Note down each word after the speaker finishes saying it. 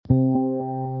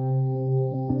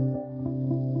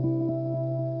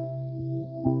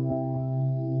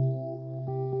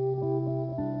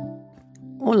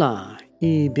Hola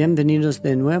y bienvenidos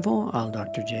de nuevo al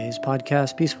Dr. J's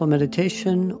podcast Peaceful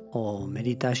Meditation o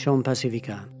Meditación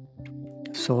Pacífica.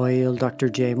 Soy el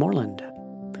Dr. J. Moreland.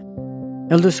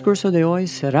 El discurso de hoy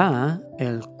será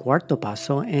el cuarto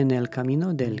paso en el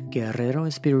camino del guerrero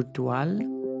espiritual,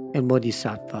 el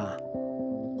Bodhisattva.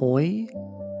 Hoy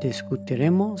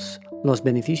discutiremos los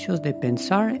beneficios de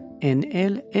pensar en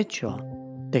el hecho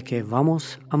de que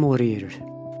vamos a morir.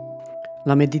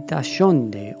 La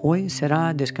meditación de hoy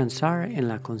será descansar en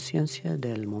la conciencia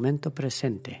del momento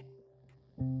presente.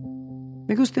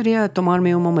 Me gustaría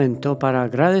tomarme un momento para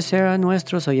agradecer a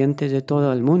nuestros oyentes de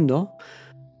todo el mundo.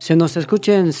 Se nos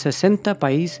escucha en 60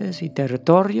 países y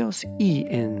territorios y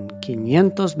en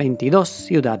 522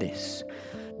 ciudades.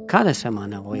 Cada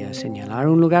semana voy a señalar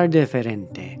un lugar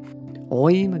diferente.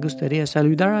 Hoy me gustaría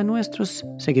saludar a nuestros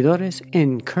seguidores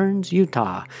en Kearns,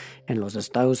 Utah, en los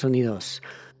Estados Unidos.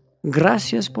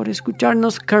 Gracias por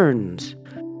escucharnos, Kearns.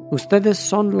 Ustedes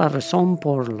son la razón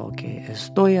por la que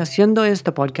estoy haciendo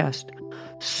este podcast.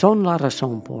 Son la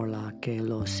razón por la que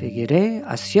lo seguiré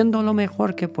haciendo lo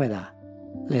mejor que pueda.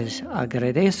 Les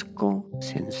agradezco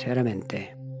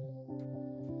sinceramente.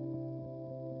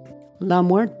 La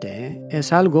muerte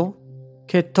es algo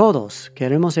que todos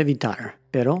queremos evitar,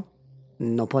 pero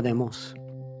no podemos.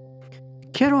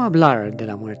 Quiero hablar de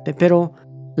la muerte, pero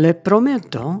le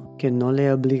prometo que no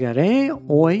le obligaré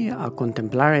hoy a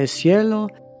contemplar el cielo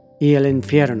y el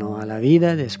infierno a la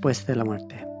vida después de la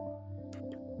muerte.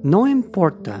 No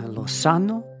importa lo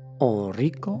sano o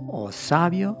rico o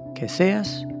sabio que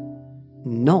seas,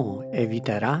 no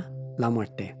evitará la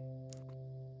muerte.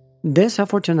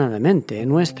 Desafortunadamente, en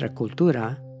nuestra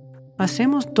cultura,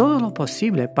 hacemos todo lo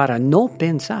posible para no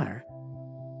pensar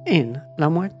en la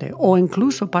muerte o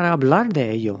incluso para hablar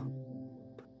de ello.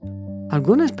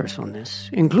 Algunas personas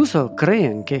incluso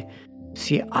creen que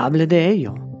si hable de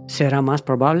ello, será más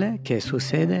probable que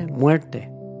suceda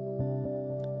muerte.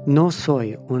 No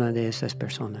soy una de esas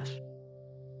personas.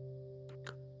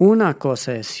 Una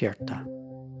cosa es cierta.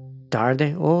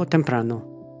 Tarde o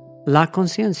temprano, la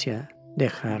conciencia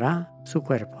dejará su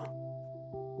cuerpo.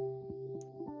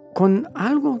 Con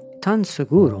algo tan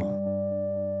seguro,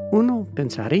 uno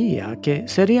pensaría que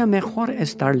sería mejor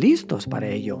estar listos para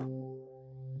ello.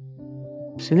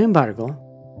 Sin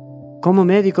embargo, como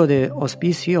médico de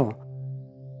hospicio,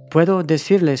 puedo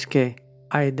decirles que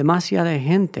hay demasiada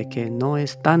gente que no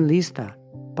es tan lista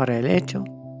para el hecho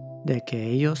de que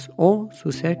ellos o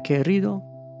su ser querido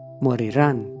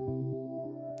morirán.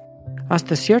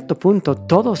 Hasta cierto punto,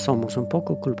 todos somos un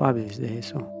poco culpables de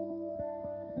eso.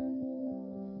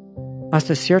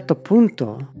 Hasta cierto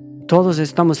punto, todos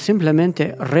estamos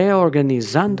simplemente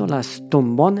reorganizando las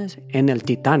tumbones en el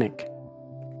Titanic.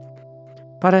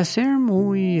 Para ser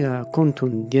muy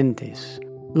contundentes,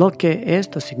 lo que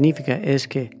esto significa es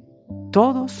que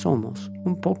todos somos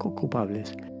un poco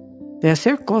culpables de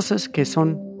hacer cosas que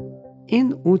son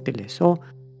inútiles o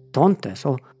tontas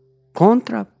o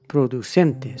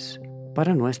contraproducentes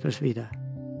para nuestras vidas.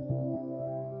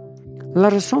 La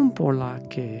razón por la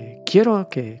que quiero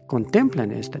que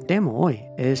contemplen este tema hoy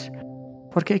es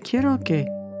porque quiero que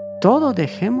todos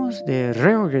dejemos de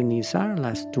reorganizar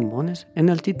las tumbones en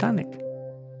el Titanic.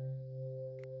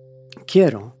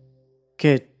 Quiero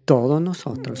que todos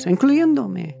nosotros,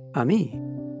 incluyéndome a mí,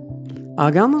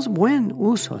 hagamos buen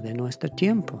uso de nuestro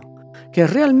tiempo, que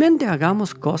realmente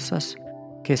hagamos cosas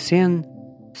que sean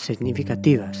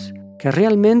significativas, que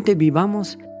realmente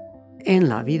vivamos en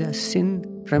la vida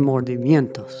sin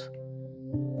remordimientos.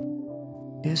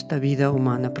 Esta vida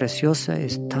humana preciosa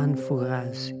es tan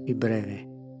fugaz y breve.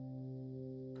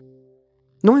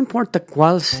 No importa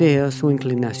cuál sea su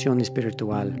inclinación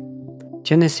espiritual,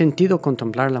 tiene sentido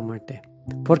contemplar la muerte,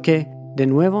 porque, de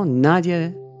nuevo,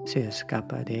 nadie se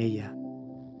escapa de ella.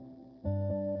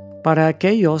 Para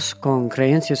aquellos con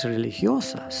creencias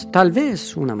religiosas, tal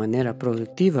vez una manera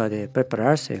productiva de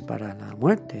prepararse para la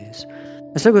muerte es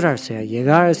asegurarse de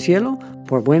llegar al cielo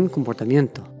por buen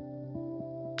comportamiento.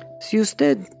 Si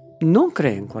usted no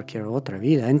cree en cualquier otra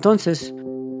vida, entonces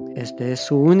esta es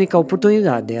su única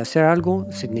oportunidad de hacer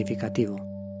algo significativo.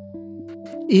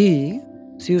 Y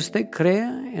si usted cree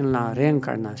en la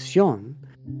reencarnación,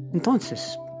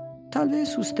 entonces tal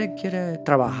vez usted quiere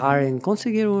trabajar en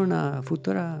conseguir una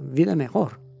futura vida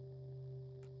mejor.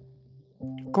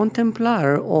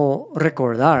 Contemplar o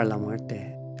recordar la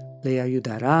muerte le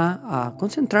ayudará a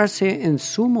concentrarse en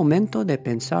su momento de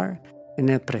pensar en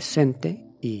el presente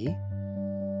y,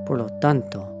 por lo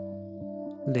tanto,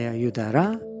 le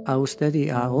ayudará a usted y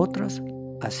a otros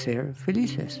a ser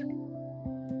felices.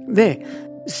 Ve,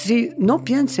 si no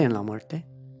piensa en la muerte,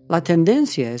 la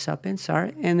tendencia es a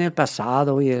pensar en el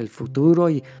pasado y el futuro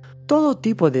y todo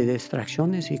tipo de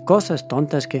distracciones y cosas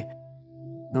tontas que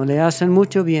no le hacen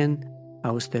mucho bien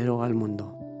a usted o al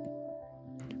mundo.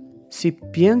 Si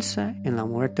piensa en la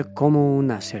muerte como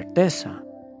una certeza,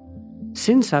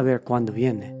 sin saber cuándo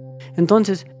viene,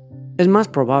 entonces es más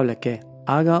probable que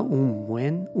haga un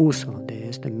buen uso de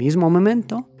este mismo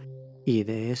momento y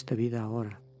de esta vida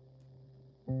ahora.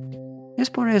 Es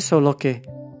por eso lo que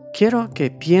quiero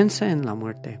que piense en la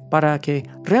muerte, para que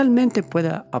realmente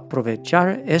pueda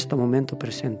aprovechar este momento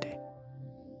presente.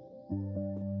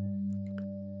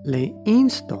 Le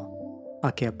insto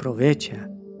a que aproveche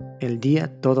el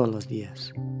día todos los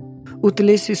días.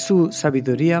 Utilice su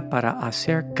sabiduría para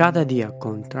hacer cada día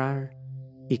contar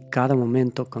y cada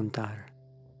momento contar.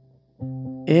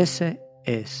 Ese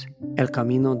es el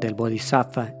camino del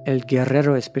Bodhisattva, el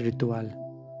guerrero espiritual.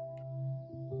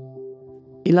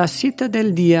 Y la cita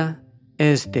del día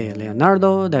es de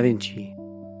Leonardo da Vinci.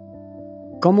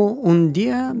 Como un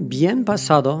día bien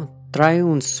pasado trae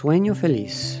un sueño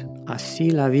feliz,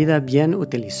 así la vida bien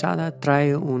utilizada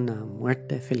trae una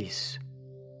muerte feliz.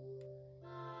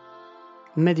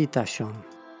 Meditación.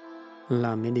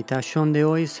 La meditación de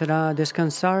hoy será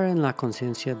descansar en la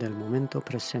conciencia del momento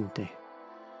presente.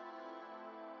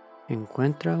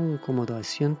 Encuentra un cómodo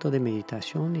asiento de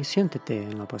meditación y siéntete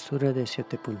en la postura de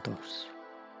 7 puntos.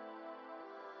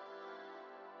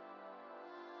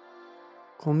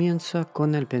 Comienza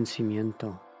con el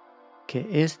pensamiento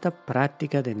que esta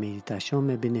práctica de meditación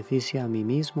me beneficia a mí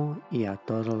mismo y a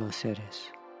todos los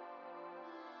seres.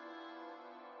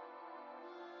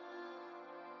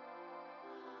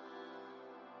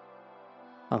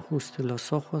 Ajuste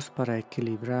los ojos para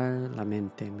equilibrar la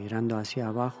mente, mirando hacia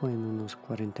abajo en unos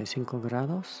 45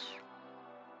 grados.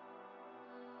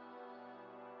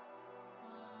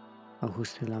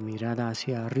 Ajuste la mirada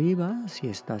hacia arriba si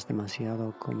estás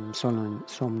demasiado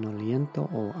somnoliento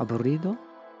o aburrido.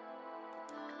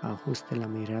 Ajuste la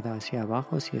mirada hacia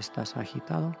abajo si estás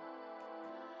agitado.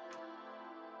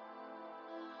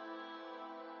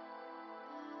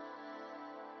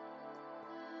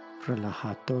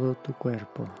 Relaja todo tu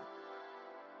cuerpo.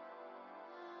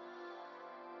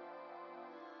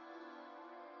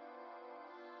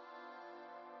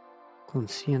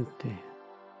 Consciente.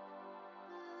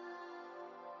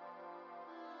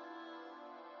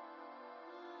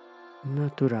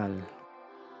 Natural.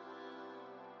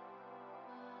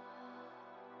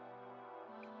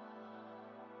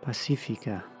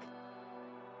 Pacífica.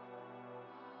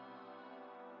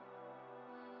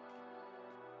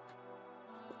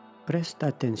 Presta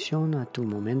atención a tu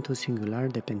momento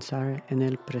singular de pensar en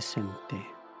el presente.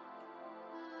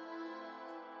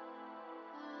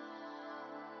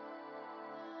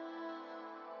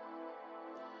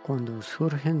 Cuando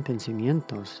surgen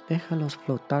pensamientos, déjalos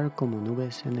flotar como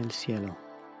nubes en el cielo.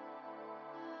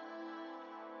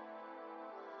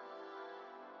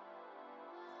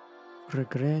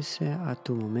 Regrese a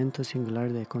tu momento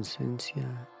singular de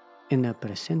conciencia en el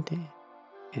presente,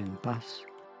 en paz,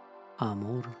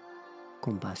 amor,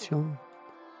 compasión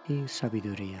y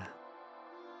sabiduría.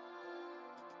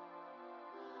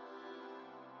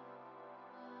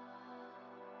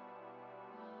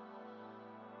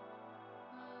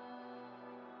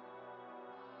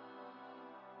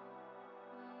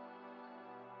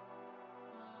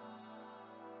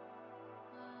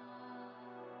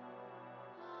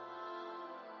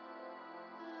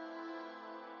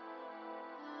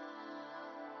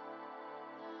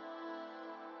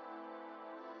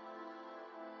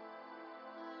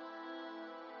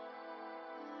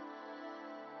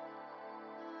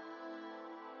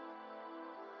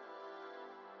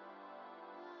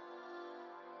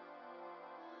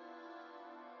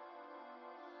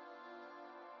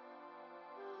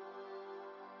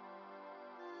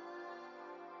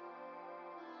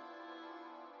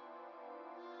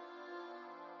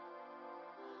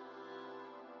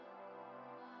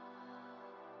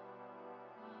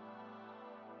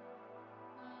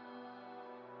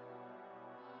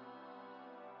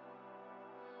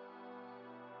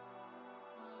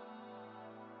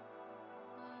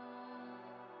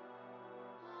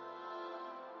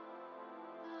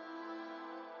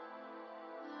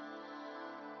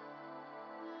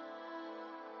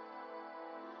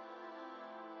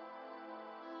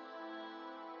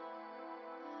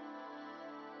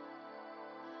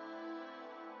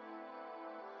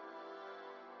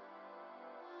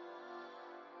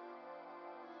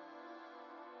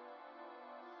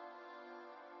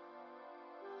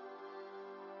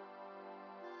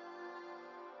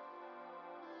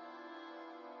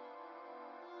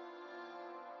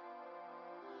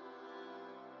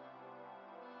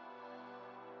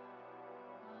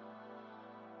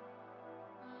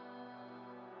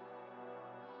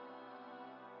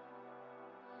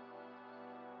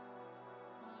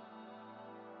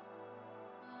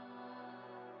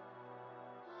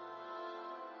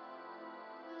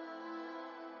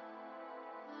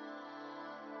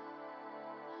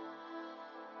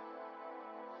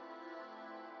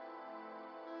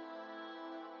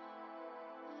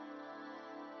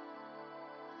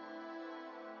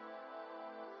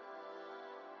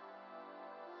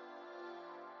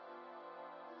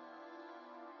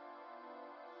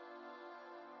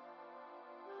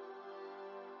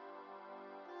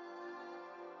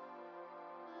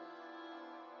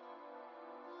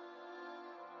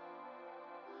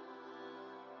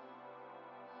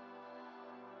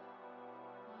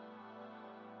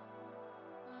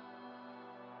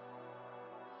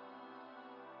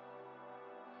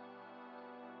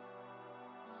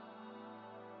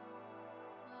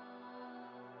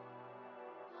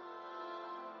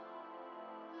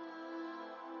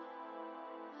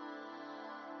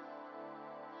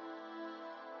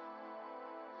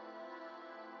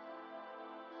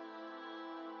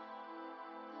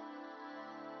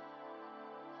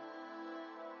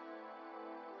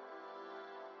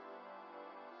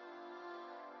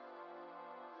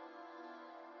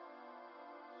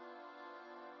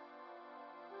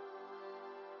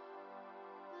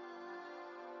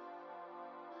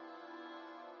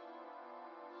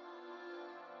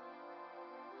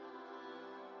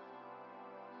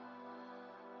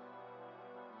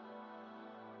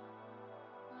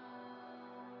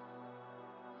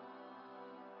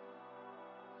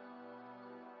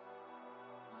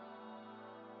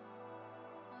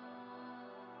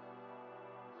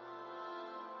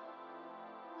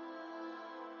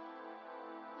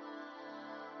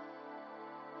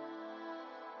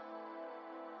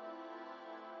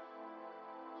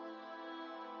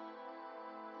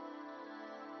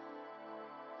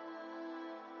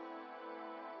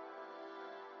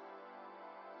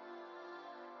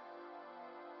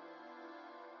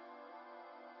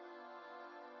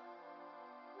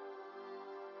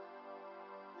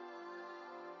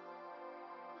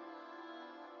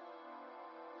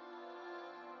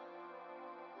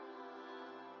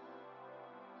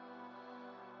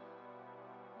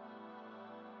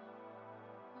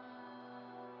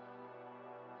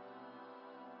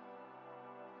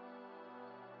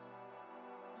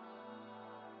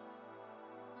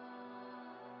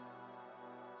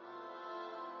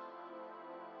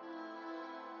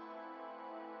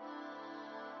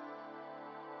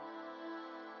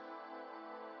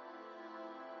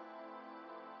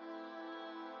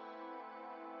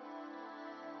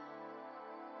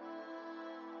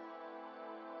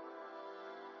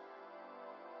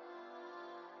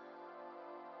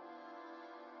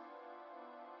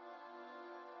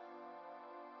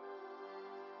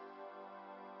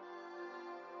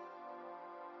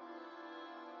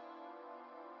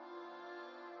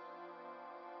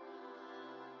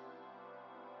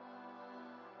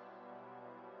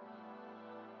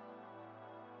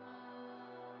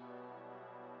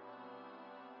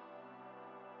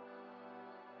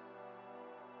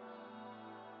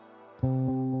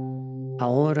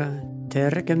 Ahora te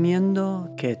recomiendo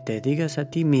que te digas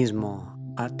a ti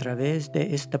mismo, a través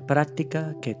de esta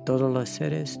práctica, que todos los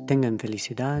seres tengan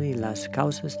felicidad y las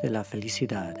causas de la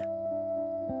felicidad.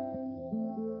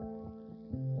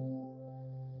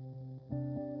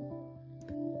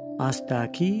 Hasta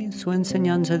aquí su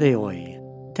enseñanza de hoy.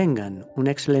 Tengan un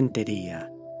excelente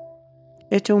día.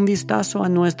 Echa un vistazo a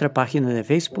nuestra página de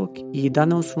Facebook y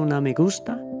danos una me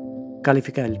gusta.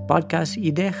 Califica el podcast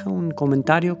y deja un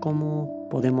comentario cómo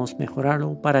podemos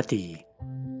mejorarlo para ti.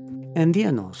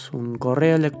 Envíanos un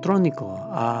correo electrónico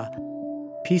a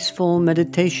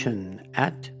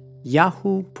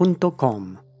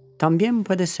peacefulmeditation@yahoo.com. También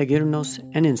puedes seguirnos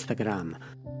en Instagram.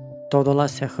 Todas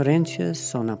las sugerencias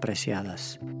son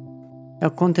apreciadas.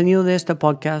 El contenido de este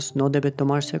podcast no debe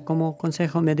tomarse como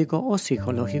consejo médico o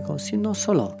psicológico, sino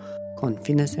solo con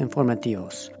fines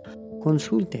informativos.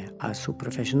 Consulte a su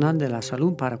profesional de la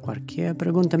salud para cualquier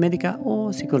pregunta médica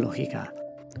o psicológica.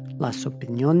 Las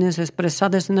opiniones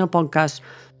expresadas en el podcast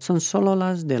son solo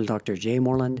las del Dr. J.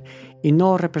 Moreland y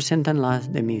no representan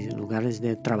las de mis lugares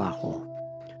de trabajo.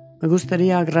 Me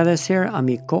gustaría agradecer a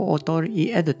mi coautor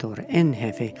y editor en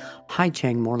jefe,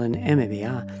 Hai-Cheng Moreland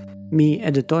MBA, mi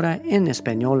editora en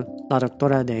español, la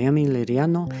doctora Dayami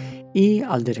Liriano, y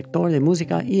al director de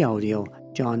música y audio,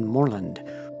 John Moreland.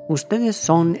 Ustedes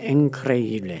son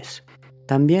increíbles.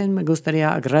 También me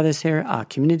gustaría agradecer a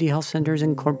Community Health Centers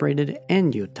Incorporated en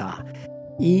Utah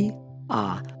y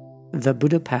a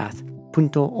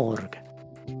thebuddhapath.org.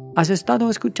 Has estado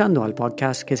escuchando al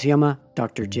podcast que se llama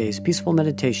Dr. J's Peaceful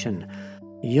Meditation.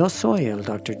 Yo soy el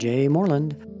Dr. J.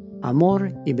 Moreland.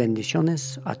 Amor y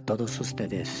bendiciones a todos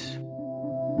ustedes.